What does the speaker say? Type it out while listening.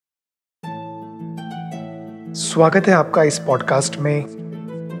स्वागत है आपका इस पॉडकास्ट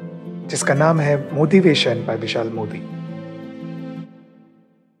में जिसका नाम है मोटिवेशन बाय विशाल मोदी।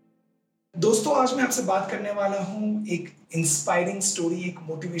 दोस्तों, आज मैं आपसे बात करने वाला हूं एक इंस्पायरिंग स्टोरी, एक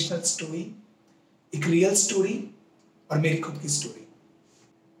मोटिवेशनल स्टोरी, एक रियल स्टोरी और मेरी खुद की स्टोरी।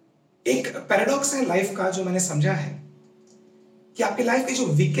 एक पैराडॉक्स है लाइफ का जो मैंने समझा है कि आपके लाइफ के जो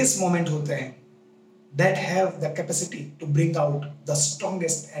वीकेस्ट मोमेंट होते हैं that have the capacity to bring out the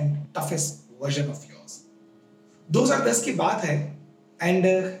strongest and toughest version of yours. 2010 की बात है and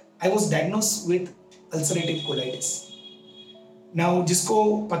I was diagnosed with ulcerative colitis. Now जिसको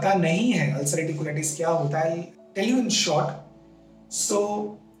पता नहीं है ulcerative colitis क्या होता है, I'll tell you in short. So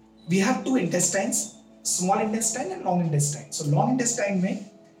we have two intestines, small intestine and long intestine. So long intestine में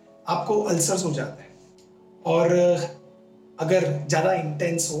आपको अल्सर्स हो जाते हैं और अगर ज़्यादा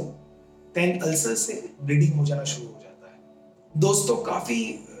इंटेंस हो देन अल्सर से ब्लीडिंग हो जाना शुरू हो जाता है। दोस्तों, काफ़ी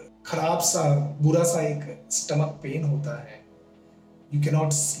खराब सा बुरा सा एक स्टमक पेन होता है। You can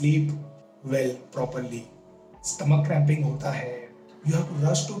not sleep well properly, stomach cramping होता है, you have to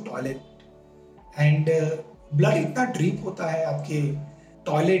rush to toilet and blood इतना ड्रीप होता है आपके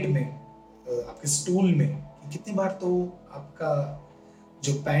टॉयलेट में, आपके स्टूल में, कि कितनी बार तो आपका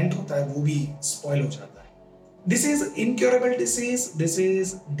जो पैंट होता है वो भी स्पॉइल हो जाता है। This is incurable disease, this is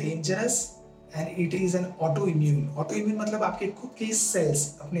dangerous and it is an autoimmune. Autoimmune मतलब आपके खुद के सेल्स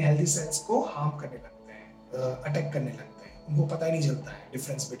अपने हेल्दी सेल्स को हार्म करने लगते हैं, अटैक करने लगते हैं। उनको पता ही नहीं चलता है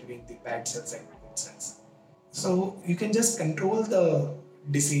difference between the bad sales and good sales. So you can just control the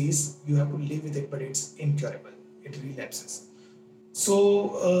disease, you have to live with it, but it's incurable, it relapses. So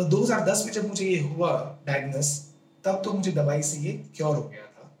 2010 में जब मुझे ये हुआ डायग्नोस, तब तो मुझे दवाई से ये क्योर हो गया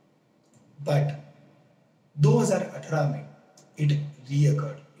था, बट 2018 में it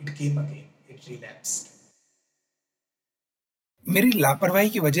reoccurred, it came again, it relapsed. मेरी लापरवाही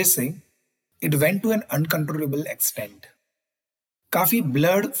की वजह से it went to an uncontrollable extent. काफी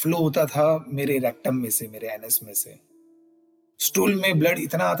ब्लड फ्लो होता था मेरे रेक्टम में से, मेरे एनस में से। स्टूल में ब्लड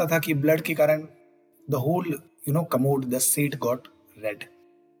इतना आता था कि ब्लड के कारण the whole commode, the seat got red.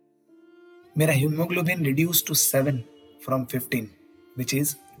 मेरा haemoglobin reduced to 7 from 15, which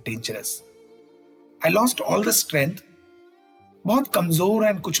is dangerous. I lost all the strength. बहुत कमजोर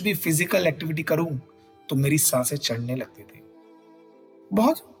एंड कुछ भी फिजिकल एक्टिविटी करूं तो मेरी सांसें चढ़ने लगती थी।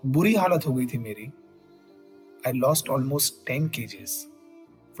 बहुत बुरी हालत हो गई थी मेरी। I lost almost 10 kgs.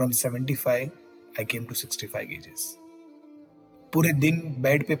 From 75, I came to 65 kgs. पूरे दिन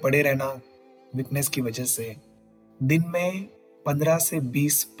बेड पे पड़े रहना वीकनेस की वजह से, दिन में 15 से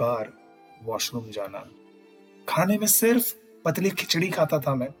 20 बार वॉशरूम जाना, खाने में सिर्फ पतली खिचड़ी खाता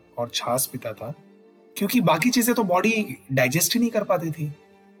था मैं और छाछ पीता था, क्योंकि बाकी चीजें तो बॉडी डाइजेस्ट ही नहीं कर पाती थी।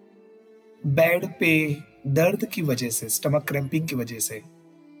 बेड पे दर्द की वजह से, स्टमक क्रैम्पिंग की वजह से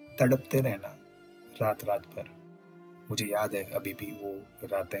तड़पते रहना रात रात भर। मुझे याद है अभी भी वो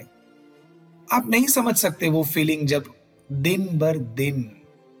रातें। आप नहीं समझ सकते वो फीलिंग जब दिन भर दिन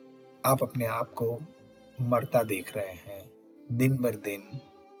आप अपने आप को मरता देख रहे हैं, दिन भर दिन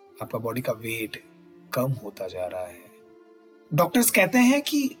आपका बॉडी का वेट कम होता जा रहा है। डॉक्टर्स कहते हैं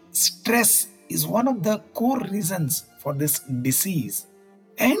कि stress is one of the core reasons for this disease.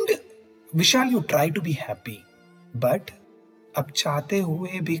 And Vishal, you try to be happy, but अब चाहते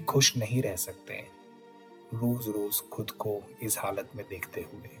हुए भी खुश नहीं रह सकते रोज रोज खुद को इस हालत में देखते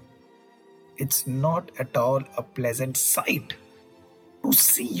हुए। It's not at all a pleasant sight to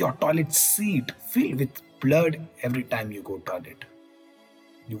see your toilet seat filled with blood every time you go toilet.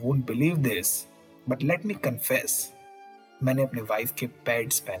 You won't believe this, but let me confess, मैंने अपने वाइफ के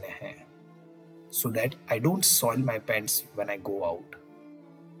पैड्स पहने हैं so that I don't soil my pants when I go out.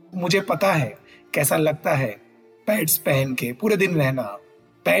 मुझे पता है कैसा लगता है पैड्स पहन के पूरे दिन रहना,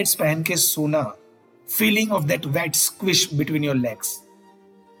 पैड्स पहन के सोना, feeling of that wet squish between your legs.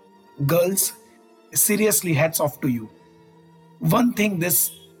 Girls, seriously hats off to you. One thing this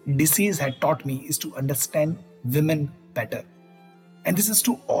disease had taught me is to understand women better. And this is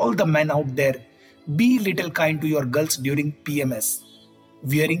to all the men out there. Be little kind to your girls during PMS.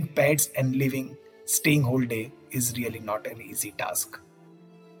 Wearing pads and staying whole day is really not an easy task.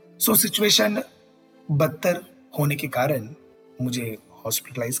 So situation बदतर होने के कारण मुझे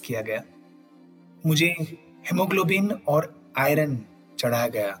hospitalise किया गया। मुझे haemoglobin और iron चढ़ाया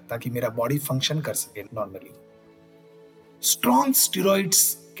गया ताकि मेरा बॉडी फंक्शन कर सके नॉर्मली। स्ट्रॉन्ग स्टेरॉइड्स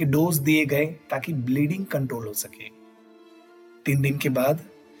के डोज दिए गए ताकि ब्लीडिंग कंट्रोल हो सके। 3 दिन के बाद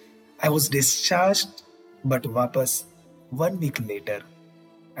आई वॉज डिस्चार्ज्ड, बट वापस 1 week later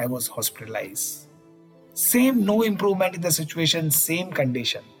I was hospitalized. Same, no improvement in the situation, same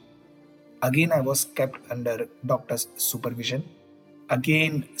condition. Again, I was kept under doctor's supervision.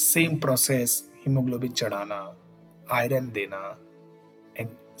 Again, same process, haemoglobin चढ़ाना, आयरन देना and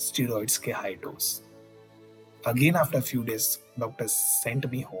steroids के high dose. Again after few days doctors sent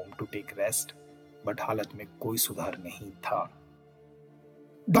me home to take rest, but हालत में कोई सुधार नहीं था.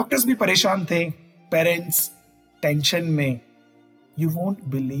 Doctors भी परेशान थे, पेरेंट्स टेंशन में. You won't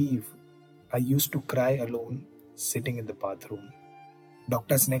believe, I used to cry alone sitting in the bathroom.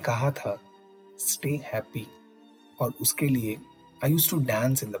 Doctors ने कहा था स्टे हैप्पी, और उसके लिए I used to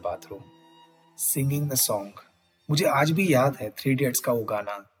dance in the bathroom singing the song. मुझे आज भी याद है 3 इडियट्स का वो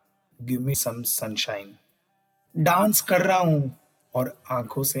गाना, give me some sunshine. Dance कर रहा हूं और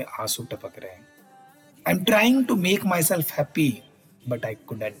आंखों से आंसू टपक रहे हैं. I am trying to make myself happy but I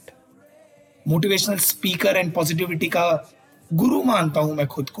couldn't. Motivational speaker and positivity का गुरु मानता हूं मैं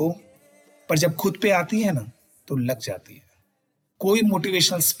खुद को, पर जब खुद पे आती है ना तो लग जाती है. कोई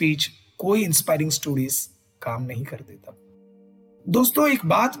मोटिवेशनल स्पीच, कोई इंस्पायरिंग स्टोरीज काम नहीं कर देता. दोस्तों, एक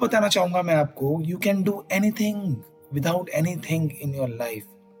बात बताना चाहूंगा मैं आपको, you can do anything without anything in your life,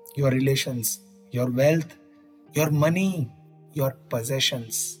 your relations, your wealth, your money, your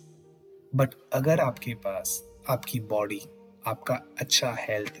possessions. But अगर आपके पास आपकी बॉडी, आपका अच्छा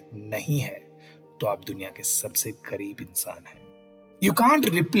हेल्थ नहीं है, तो आप दुनिया के सबसे गरीब इंसान हैं. You can't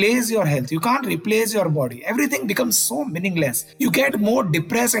replace your health. You can't replace your body. Everything becomes so meaningless. You get more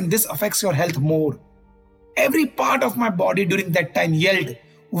depressed and this affects your health more. Every part of my body during that time yelled,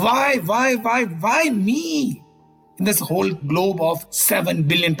 why me? In this whole globe of 7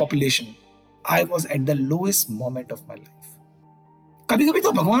 billion population, I was at the lowest moment of my life. कभी कभी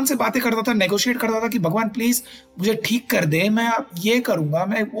तो भगवान से बातें करता था, negotiate करता था कि भगवान प्लीज मुझे ठीक कर दे, मैं ये करूंगा,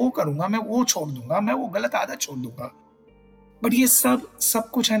 मैं वो करूंगा, मैं वो छोड़ दूंगा, मैं वो गलत आदत छोड़ दूंगा. बट ये सब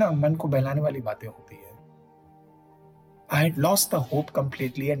कुछ है ना, मन को बहलाने वाली बातें होती है. I had lost the hope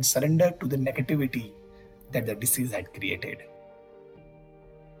completely and surrender to the negativity that the disease had created.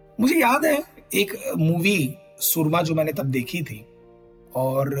 मुझे याद है एक मूवी सुरमा जो मैंने तब देखी थी,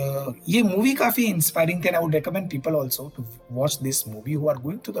 और ये मूवी काफी इंस्पायरिंग थी. I would recommend people also to watch this movie who are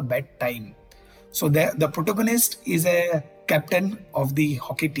going through the bad time. So the protagonist is a captain of the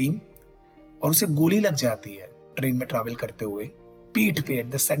hockey team, और उसे गोली लग जाती है ट्रेन में ट्रैवल करते हुए, पीठ पे, at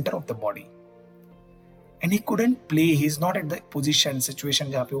the centre of the body. And he couldn't play, he is not at the position,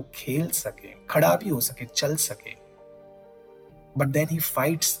 situation जहां पे वो खेल सके, खड़ा भी हो सके, चल सके. But then he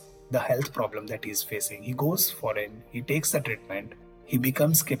fights the health problem that he is facing. He goes foreign, he takes the treatment, he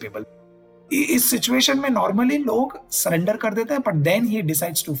becomes capable. इस सिचुएशन में नॉर्मली लोग सरेंडर कर देते हैं, but then he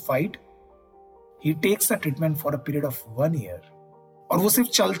decides to fight. He takes the treatment for a period of 1 year. और वो सिर्फ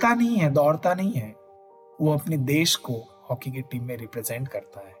चलता नहीं है, दौड़ता नहीं है, वो अपने देश को हॉकी की टीम में रिप्रेजेंट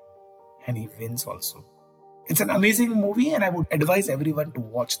करता है. And he wins also. It's an amazing movie and I would advise everyone to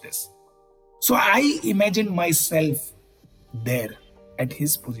watch this. So I imagine my self there at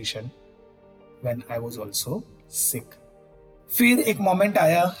his position when I was also सिक. फिर एक moment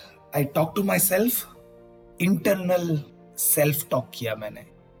आया, I talk to my self, internal self talk किया मैंने.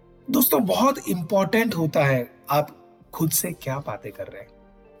 दोस्तों, बहुत important होता है आप खुद से क्या बातें कर रहे हैं,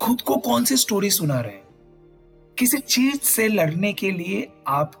 खुद को कौन सी स्टोरी सुना रहे हैं. किसी चीज से लड़ने के लिए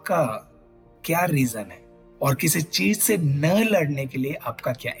आपका क्या रीजन है, और किसी चीज से न लड़ने के लिए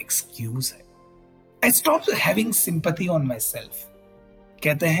आपका क्या एक्सक्यूज है. I stop having sympathy on myself.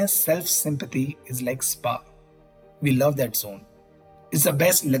 कहते हैं self sympathy is like spa. We love that zone. It's the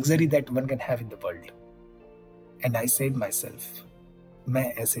best luxury that one can have in the world. And I said myself, मैं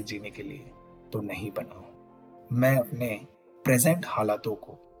ऐसे जीने के लिए तो नहीं बना हूं. मैं अपने प्रेजेंट हालातों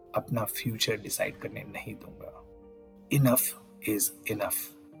को अपना फ्यूचर डिसाइड करने नहीं दूंगा. Enough is enough.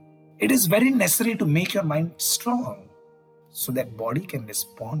 It is very necessary to make your mind strong so that body can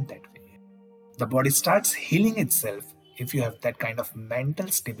respond that way. The body starts healing itself if you have that kind of mental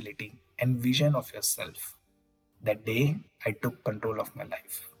stability and vision of yourself. That day, I took control of my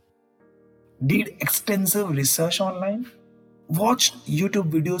life. Did extensive research online. Watched YouTube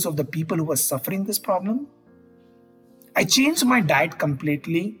videos of the people who were suffering this problem. I changed my diet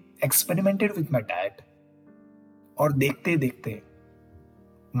completely, experimented with my diet. और देखते देखते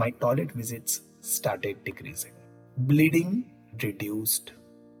my toilet visits started decreasing. Bleeding reduced.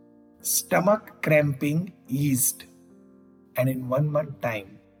 Stomach cramping eased. And in 1 month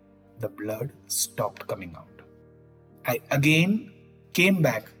time, the blood stopped coming out. I again came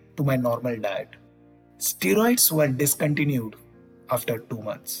back to my normal diet. Steroids were discontinued after 2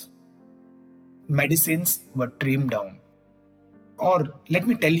 months. Medicines were trimmed down. और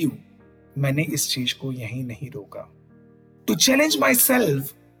let me tell you, मैंने इस चीज को यहीं नहीं रोका. To challenge myself,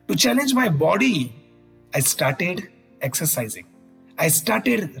 to challenge my body, I started exercising. I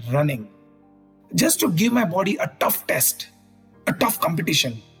started running. Just to give my body a tough test, a tough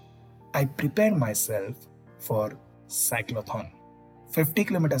competition. I prepared myself for cyclothon, 50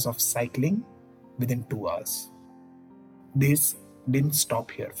 kilometers of cycling within 2 hours. This didn't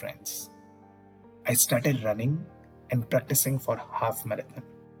stop here, friends. I started running and practicing for half marathon.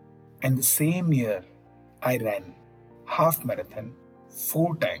 And the same year, I ran half marathon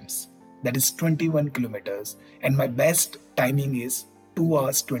 4 times. That is 21 kilometers. And my best timing is 2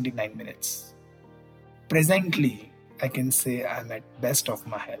 hours 29 minutes. Presently, I can say I'm at best of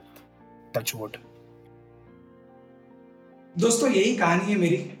my health. Touch wood. दोस्तों यही कहानी है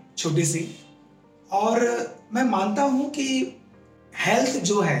मेरी छोटी सी। और मैं मानता हूं कि हेल्थ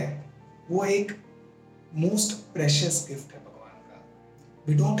जो है वो एक मोस्ट प्रेशियस गिफ्ट है भगवान का।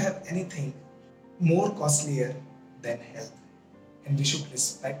 We don't have anything more costlier than health and we should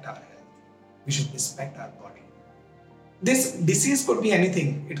respect our health, we should respect our body. This disease could be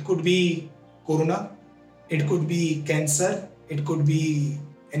anything. It could be corona, it could be cancer, it could be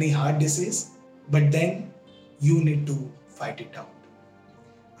any heart disease, but then you need to fight it out.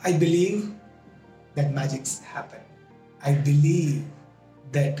 I believe that magics happen. I believe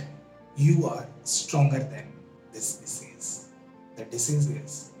that you are stronger than this disease. The disease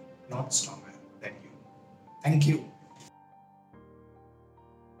is not stronger than you. Thank you.